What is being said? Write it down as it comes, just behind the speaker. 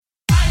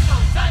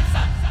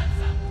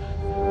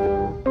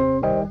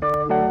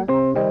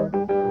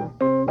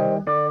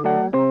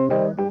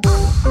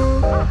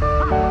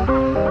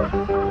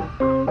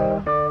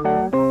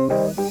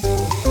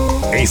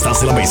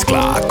Estás en la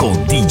mezcla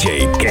con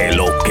DJ Que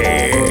Lo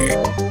Que.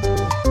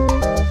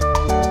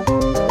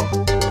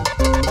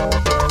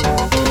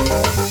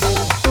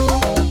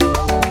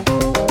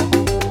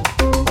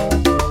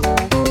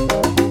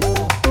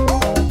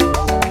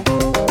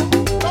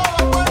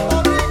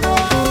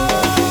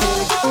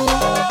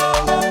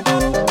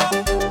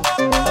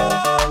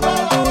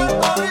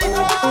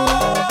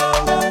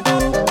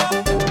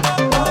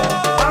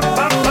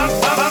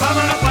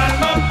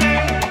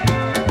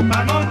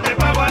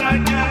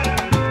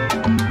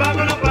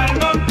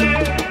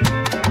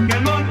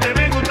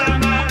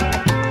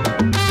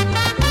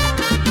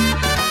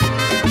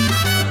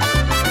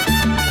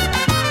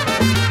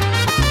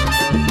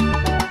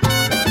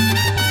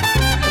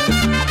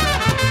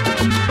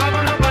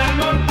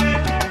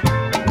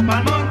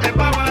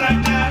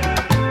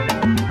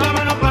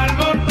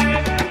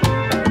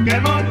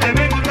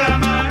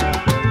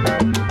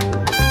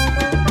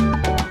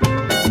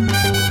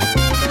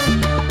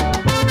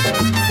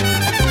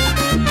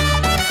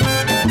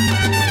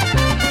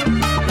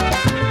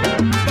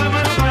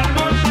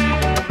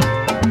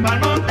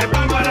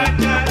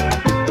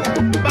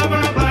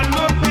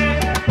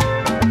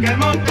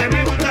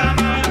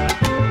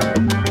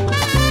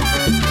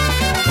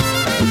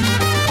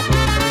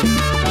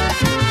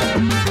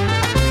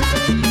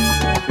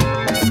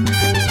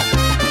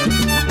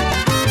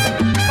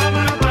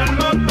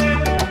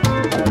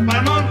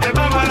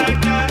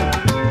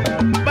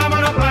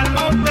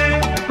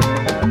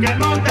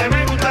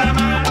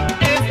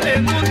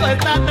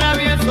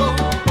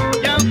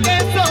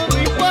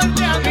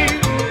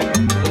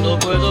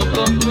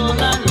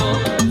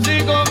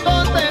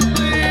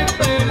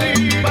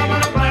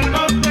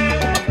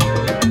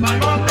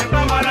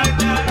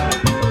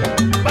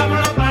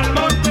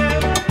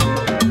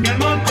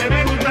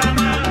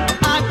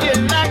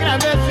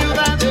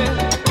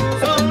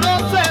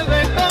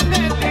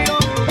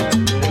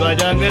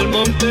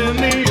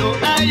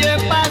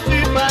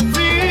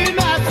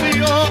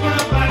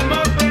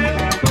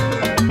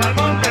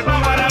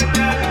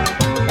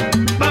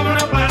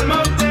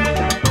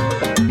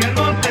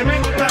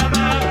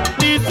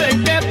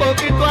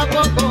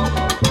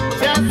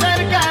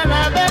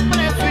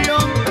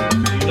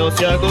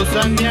 Se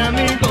agozan mi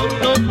amigo,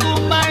 no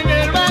tumba en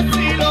el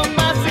vacilón,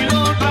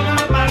 vacilón.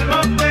 Vámonos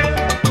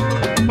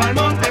pa'l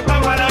monte, pa'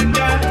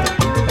 guaracha.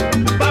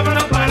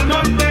 Vámonos pa'l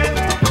monte,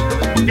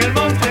 que el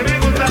monte me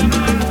gusta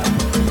más.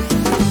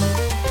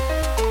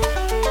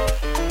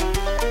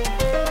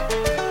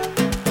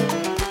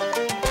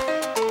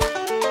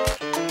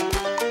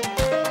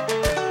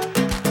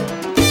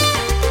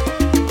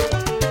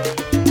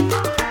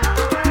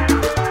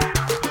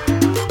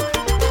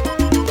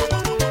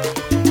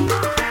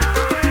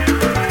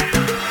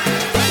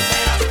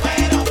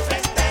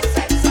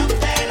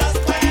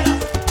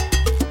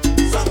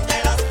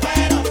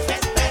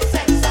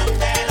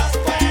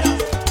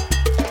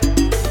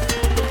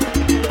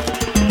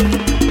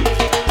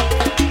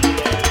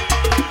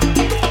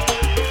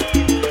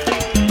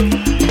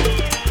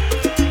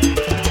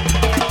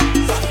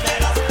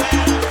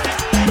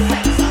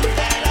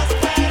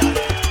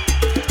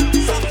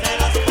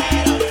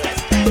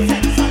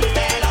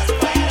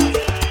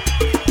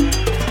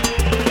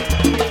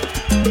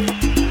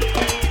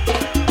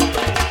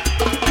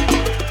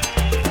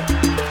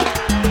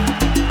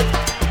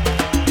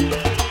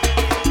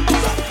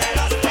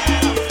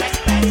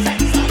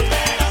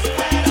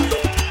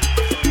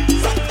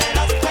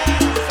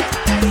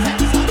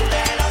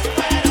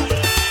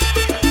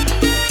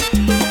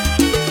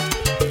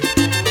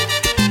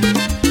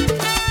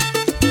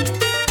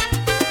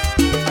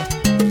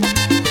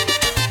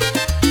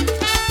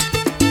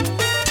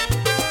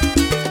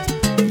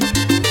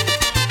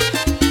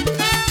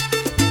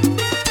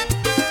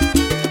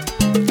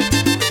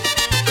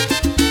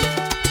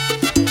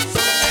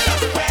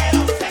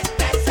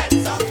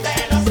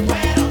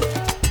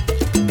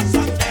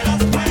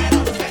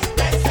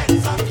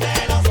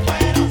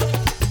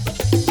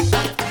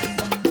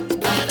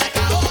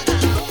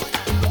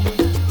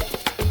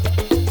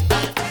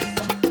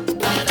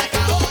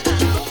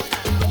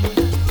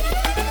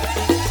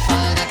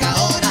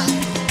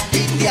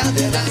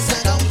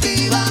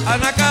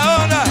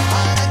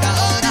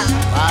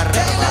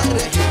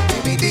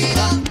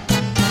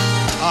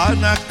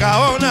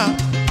 Anacaona,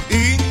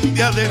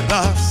 india de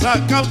raza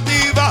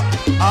cautiva.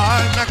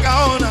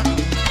 Anacaona,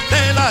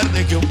 de la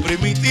región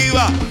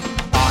primitiva.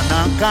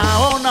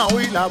 Anacaona,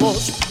 oí la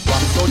voz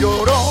cuando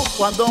lloró,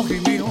 cuando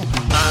gimió.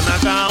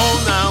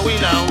 Anacaona, oí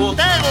la voz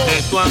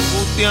de tu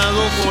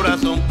angustiado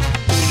corazón.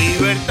 Tu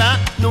libertad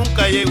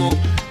nunca llegó.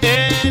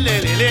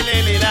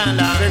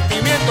 La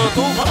sentimiento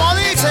tú, como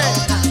dice.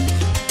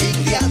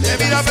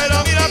 Mira,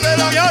 pero,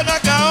 y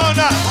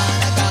Anacaona.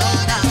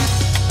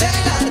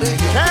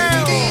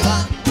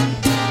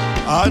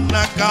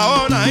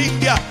 Anacaona,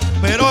 india,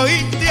 pero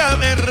india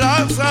de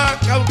raza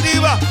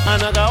cautiva.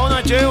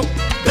 Anacaona, cheo,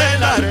 de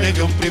la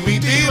región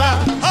primitiva.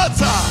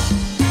 ¡Alza!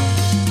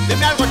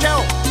 Dime algo,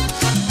 cheo.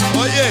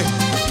 Oye,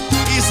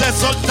 y se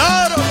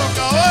soltaron los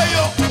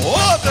caballos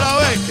otra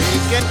vez.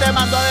 ¿Y quién te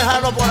mandó a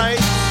dejarlo por ahí?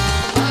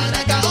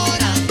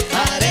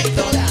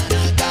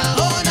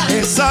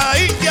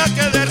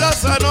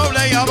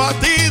 india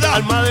batida,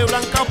 alma de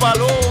blanca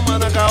paloma,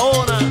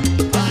 Anacaona.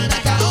 India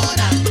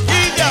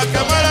que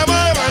muere,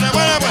 muere, muere,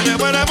 muere,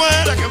 muere,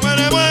 muere, que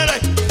muere, muere,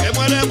 que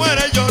muere,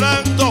 muere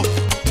llorando.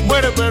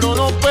 Muere pero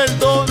no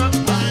perdona.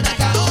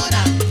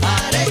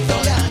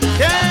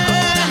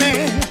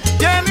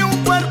 Tiene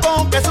un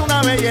cuerpo que es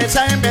una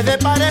belleza, en vez de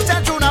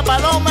parecerse una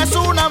paloma es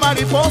una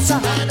mariposa.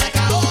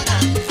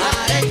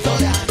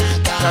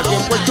 Aquí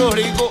en Puerto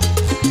Rico.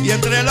 Y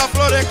entre las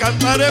flores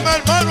cantaré mi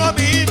hermano a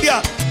mi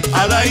india,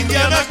 a la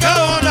india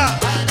Anacaona.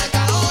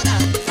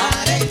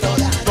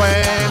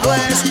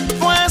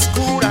 Pues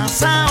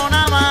Curazao,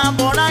 nada más,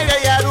 Bonaire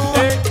y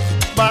Aruba.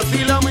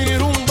 Vacila mi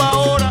rumba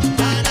ahora.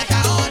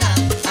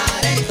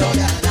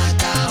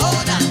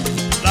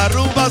 La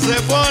rumba se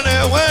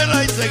pone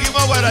buena y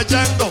seguimos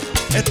guarachando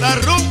esta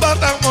rumba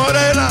tan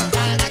morena.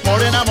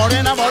 Morena,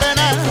 morena,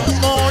 morena,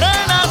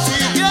 morena,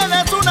 si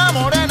tienes una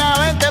morena,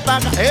 vente pa'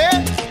 acá.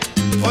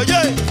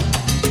 Oye,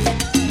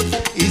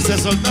 y se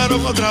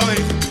soltaron otra vez.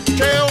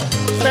 Cheo,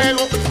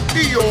 Tego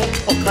y yo,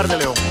 Oscar de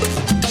León.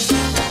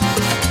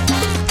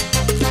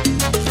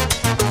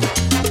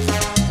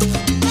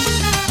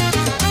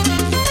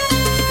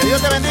 Que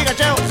Dios te bendiga,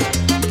 Cheo.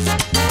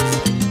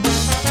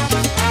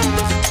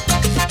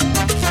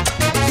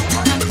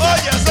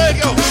 Oye,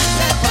 Sergio.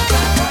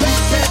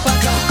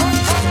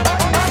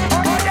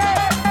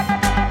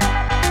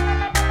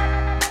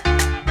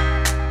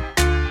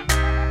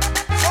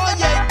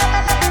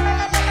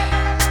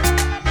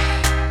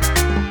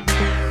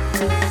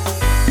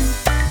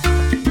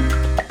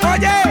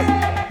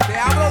 Te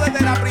hablo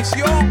desde la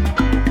prisión,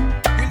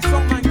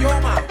 Wilson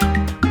Manyoma,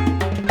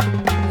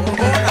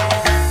 Gorgona.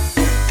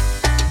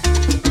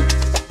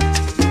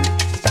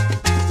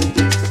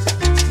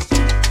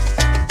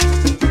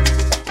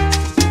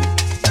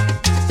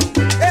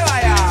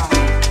 Vaya!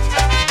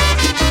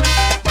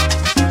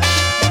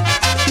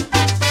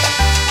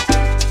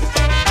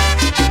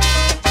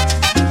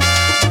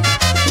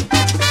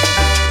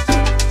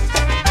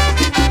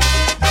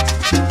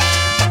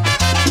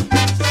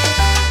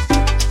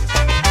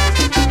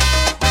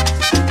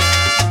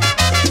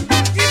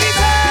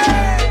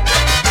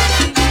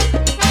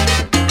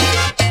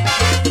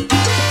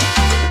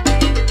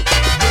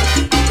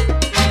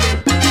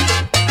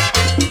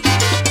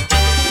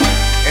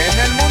 En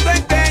el mundo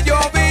en que yo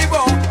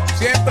vivo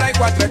siempre hay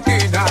cuatro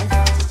esquinas,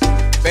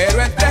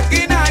 pero entre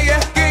esquina y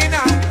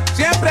esquina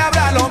siempre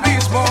habrá lo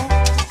mismo.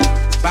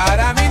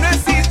 Para mí no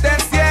existe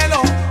el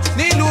cielo,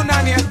 ni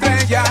luna ni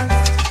estrella.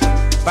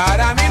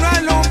 Para mí no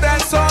alumbra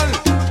el sol,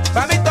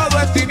 para mí todo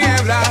es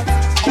tiniebla.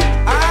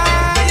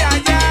 Ay,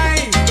 ay,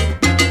 ay,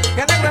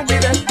 que negro es mi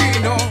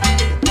destino.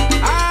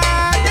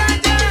 Ay,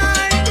 ay,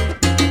 ay,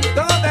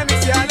 todos de mí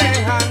se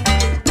alejan.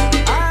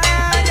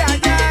 Ay,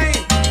 ay, ay,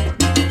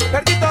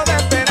 perdí toda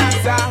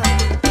esperanza.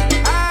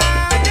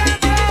 Ay, ay,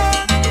 Dios,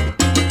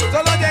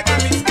 solo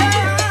llegan mis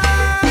quejas.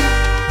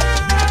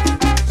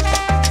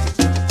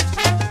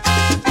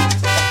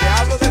 Te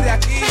hablo desde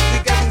aquí,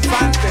 Quique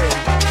Infante.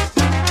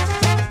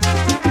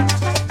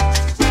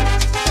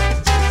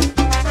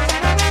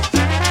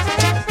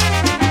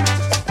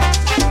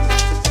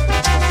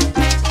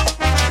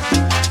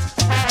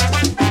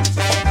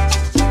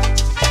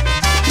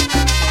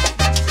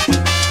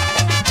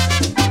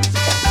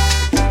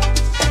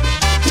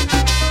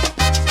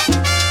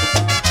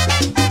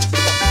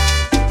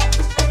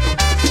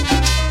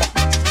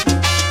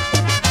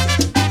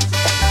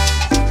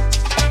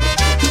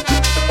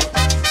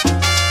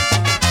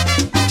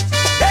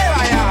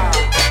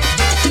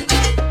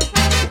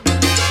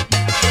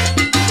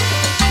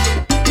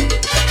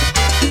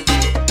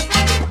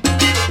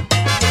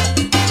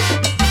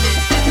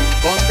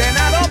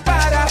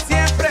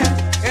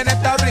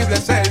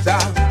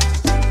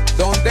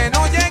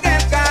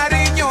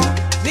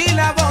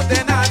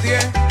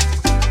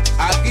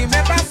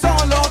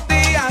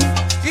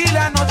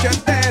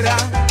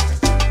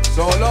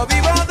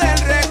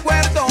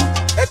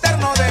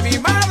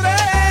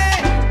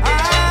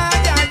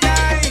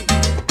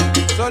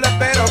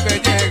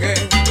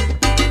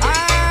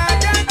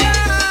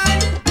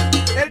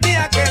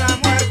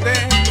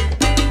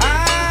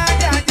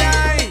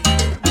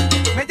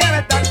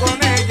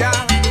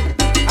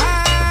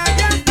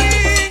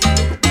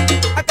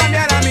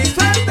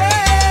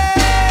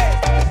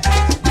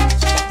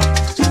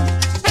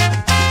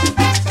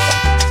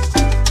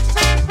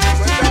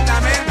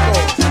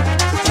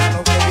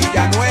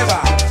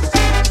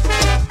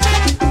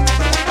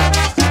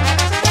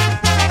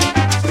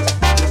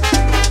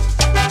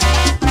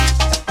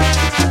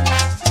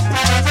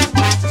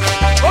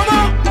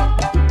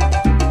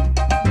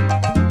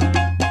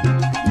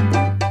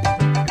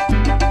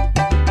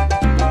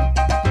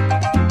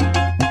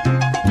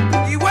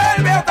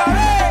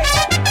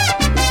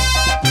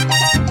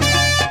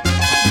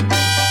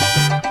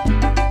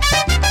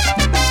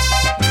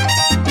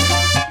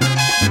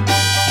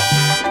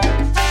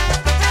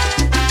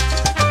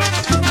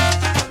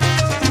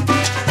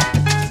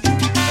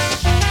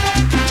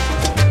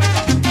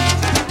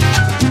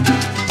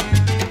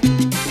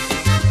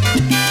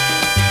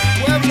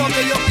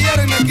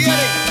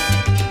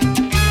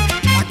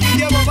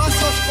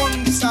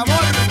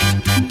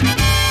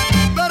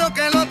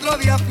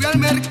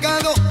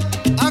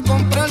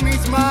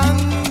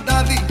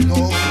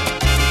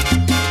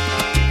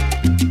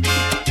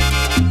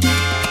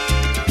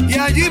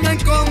 allí me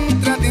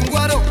encontré a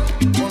Tinguaro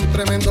con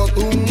tremendo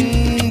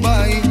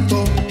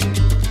tumbaito.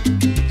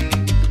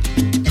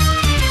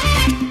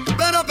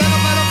 Pero que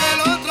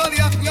el otro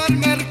día fui al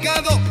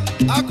mercado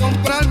a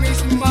comprar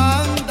mis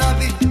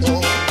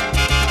mandaditos.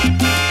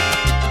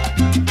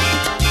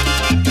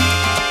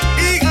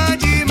 Y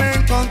allí me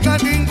encontré a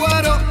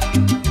Tinguaro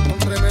con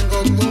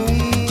tremendo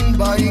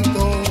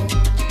tumbaito.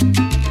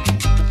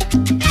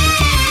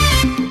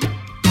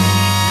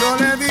 Yo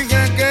le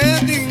dije que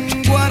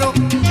Tinguaro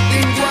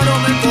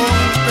me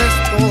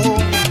contestó.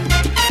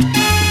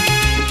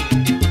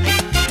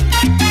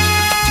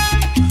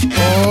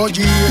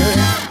 Oye,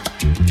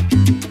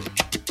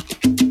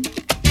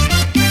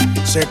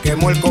 se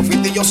quemó el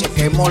cofitillo, se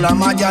quemó la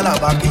malla, la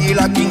vaquilla y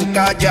la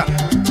quincalla,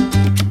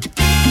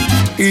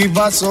 y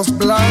vasos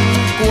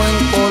blancos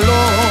en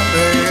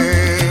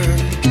colores.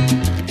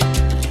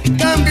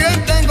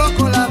 También tengo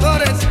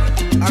coladores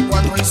a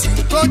cuando hay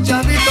 5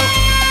 chavitos,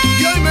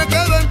 y hoy me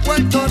quedo en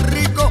Puerto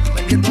Rico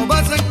vendiendo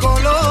vasos en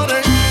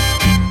colores.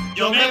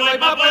 Yo me voy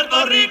pa'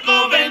 Puerto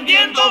Rico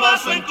vendiendo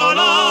vasos en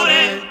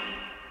colores.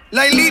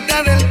 La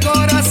islita del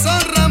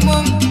corazón,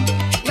 Ramón,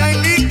 la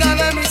islita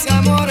de mis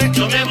amores.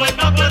 Yo me voy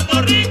pa'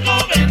 Puerto Rico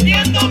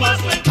vendiendo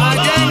vasos en colores.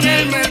 Allá en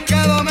el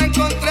mercado me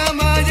encontré a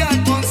Maya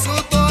con su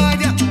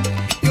toalla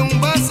y un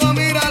vaso,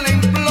 mira, le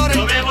implore.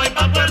 Yo me voy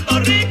pa' Puerto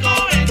Rico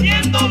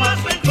vendiendo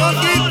vasos en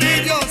colores.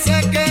 Cofitillo,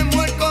 se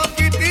quemó el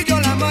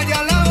cofitillo, la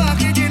malla, la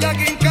vajilla y la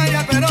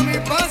quincalla, pero mi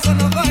paso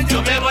no falla.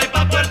 Yo me voy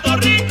pa' Puerto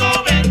Rico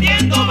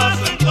vendiendo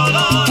vasos en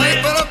colores. Ay,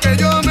 pero que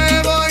yo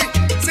me voy,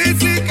 sí,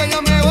 que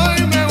yo me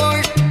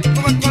voy,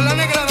 como con la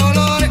negra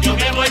Dolores. Yo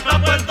me voy pa'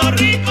 Puerto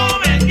Rico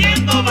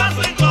vendiendo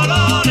vasos en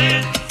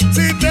colores.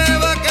 Si te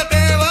va, que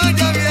te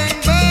vaya bien,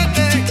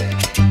 vete,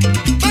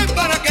 ven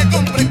para que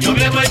compre. Yo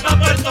me voy pa'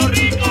 Puerto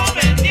Rico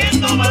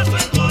vendiendo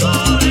vasos en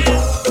colores.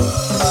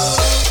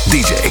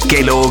 DJ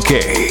que lo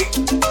que.